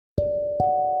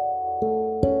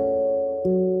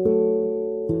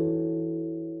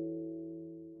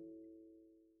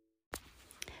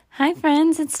Hi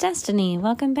friends, it's Destiny.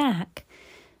 Welcome back.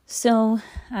 So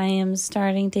I am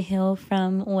starting to heal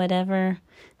from whatever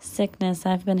sickness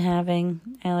I've been having,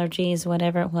 allergies,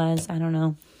 whatever it was, I don't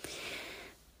know.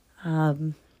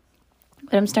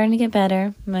 But I'm starting to get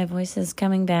better. My voice is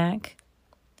coming back.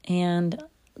 And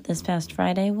this past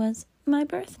Friday was my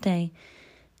birthday.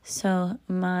 So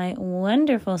my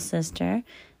wonderful sister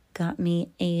got me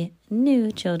a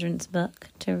new children's book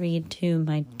to read to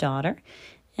my daughter.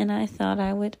 And I thought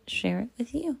I would share it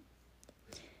with you.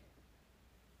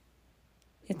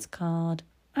 It's called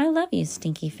I Love You,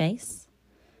 Stinky Face.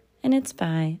 And it's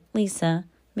by Lisa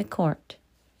McCourt.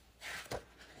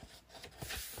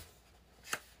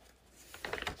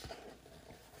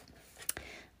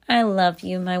 I love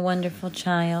you, my wonderful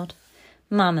child,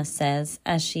 Mama says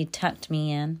as she tucked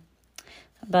me in.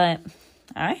 But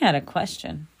I had a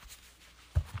question.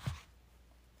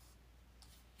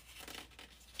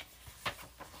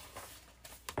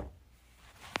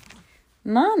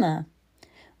 Mama,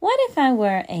 what if I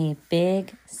were a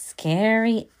big,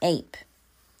 scary ape?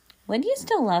 Would you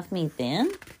still love me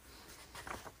then?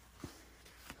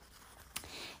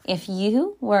 If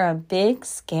you were a big,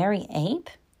 scary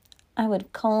ape, I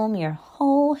would comb your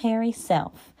whole hairy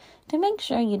self to make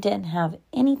sure you didn't have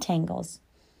any tangles.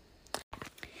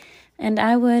 And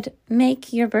I would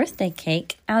make your birthday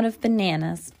cake out of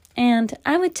bananas. And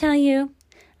I would tell you,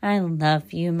 I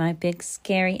love you, my big,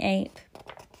 scary ape.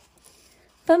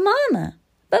 But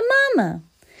Mama,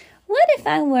 what if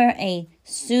I were a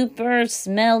super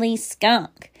smelly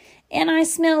skunk and I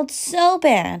smelled so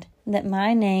bad that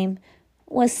my name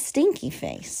was Stinky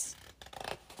Face?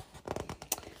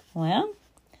 Well,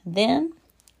 then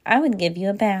I would give you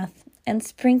a bath and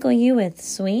sprinkle you with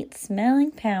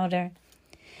sweet-smelling powder.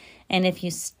 And if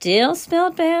you still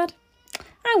smelled bad,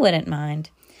 I wouldn't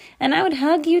mind. And I would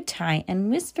hug you tight and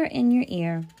whisper in your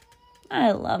ear,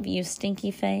 I love you,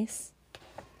 Stinky Face.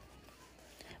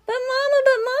 But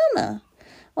Mama,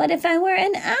 what if I were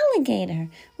an alligator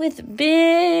with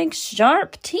big,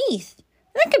 sharp teeth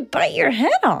that could bite your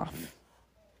head off?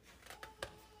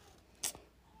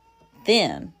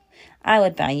 Then I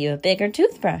would buy you a bigger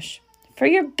toothbrush for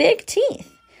your big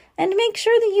teeth and make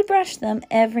sure that you brush them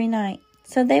every night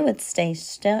so they would stay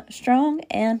strong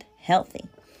and healthy.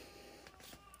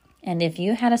 And if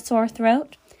you had a sore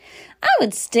throat, I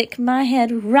would stick my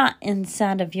head right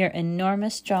inside of your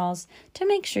enormous jaws to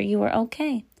make sure you were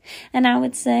okay. And I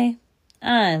would say,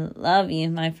 I love you,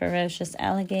 my ferocious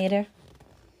alligator.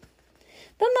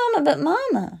 But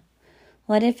Mama,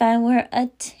 what if I were a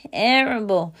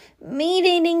terrible,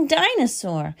 meat-eating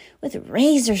dinosaur with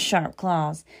razor-sharp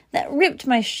claws that ripped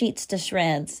my sheets to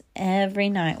shreds every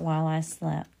night while I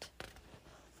slept?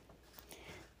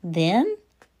 Then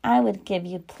I would give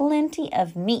you plenty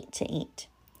of meat to eat,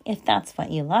 if that's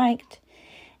what you liked.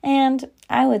 And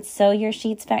I would sew your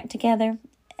sheets back together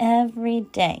every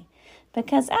day,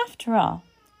 because after all,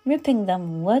 ripping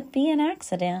them would be an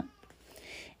accident.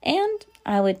 And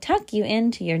I would tuck you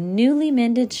into your newly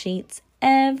mended sheets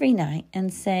every night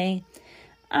and say,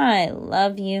 I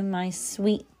love you, my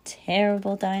sweet,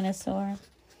 terrible dinosaur.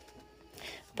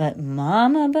 But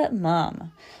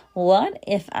Mama, what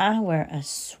if I were a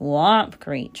swamp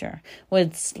creature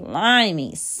with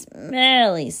slimy,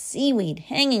 smelly seaweed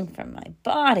hanging from my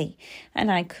body,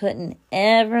 and I couldn't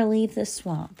ever leave the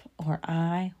swamp or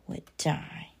I would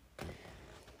die?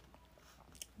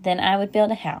 Then I would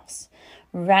build a house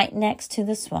right next to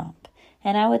the swamp,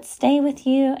 and I would stay with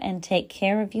you and take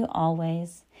care of you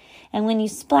always. And when you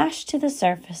splashed to the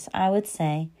surface, I would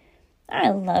say, I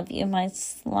love you, my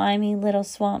slimy little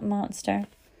swamp monster.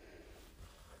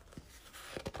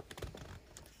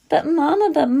 But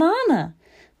Mama,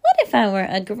 what if I were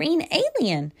a green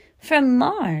alien from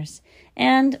Mars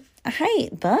and I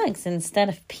ate bugs instead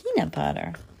of peanut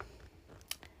butter?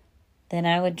 Then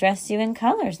I would dress you in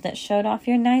colors that showed off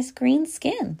your nice green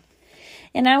skin.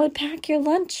 And I would pack your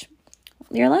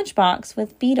lunchbox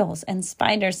with beetles and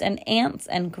spiders and ants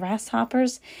and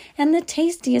grasshoppers and the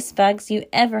tastiest bugs you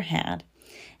ever had.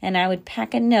 And I would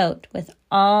pack a note with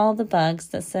all the bugs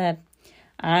that said,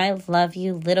 I love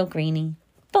you, little greenie.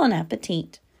 Bon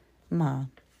appetit, Mom.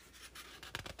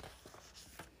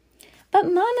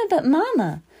 But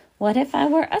Mama, what if I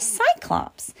were a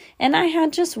cyclops and I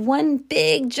had just one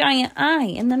big giant eye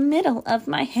in the middle of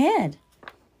my head?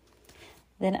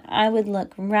 Then I would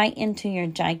look right into your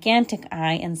gigantic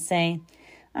eye and say,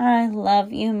 I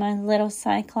love you, my little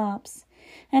cyclops.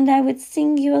 And I would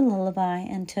sing you a lullaby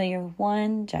until your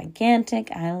one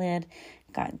gigantic eyelid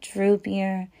got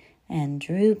droopier and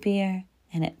droopier,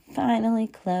 and it finally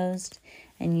closed,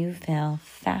 and you fell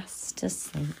fast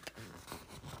asleep.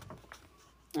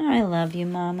 I love you,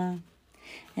 Mama.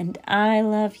 And I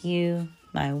love you,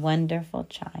 my wonderful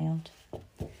child.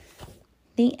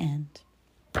 The end.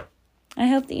 I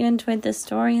hope that you enjoyed this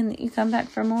story and that you come back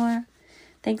for more.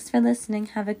 Thanks for listening.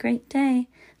 Have a great day.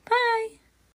 Bye.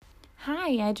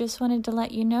 Hi, I just wanted to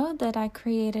let you know that I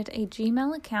created a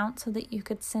Gmail account so that you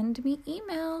could send me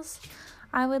emails.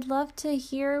 I would love to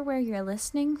hear where you're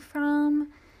listening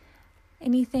from.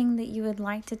 Anything that you would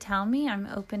like to tell me, I'm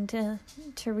open to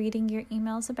reading your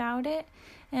emails about it.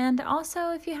 And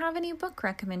also, if you have any book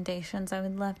recommendations, I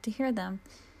would love to hear them.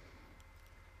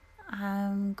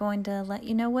 I'm going to let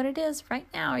you know what it is right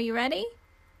now. Are you ready?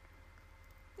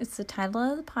 It's the title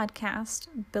of the podcast,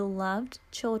 Beloved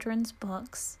Children's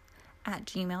Books at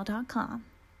gmail.com.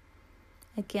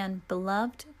 Again,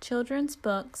 Beloved Children's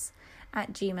Books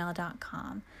at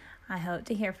gmail.com. I hope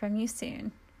to hear from you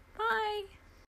soon. Bye.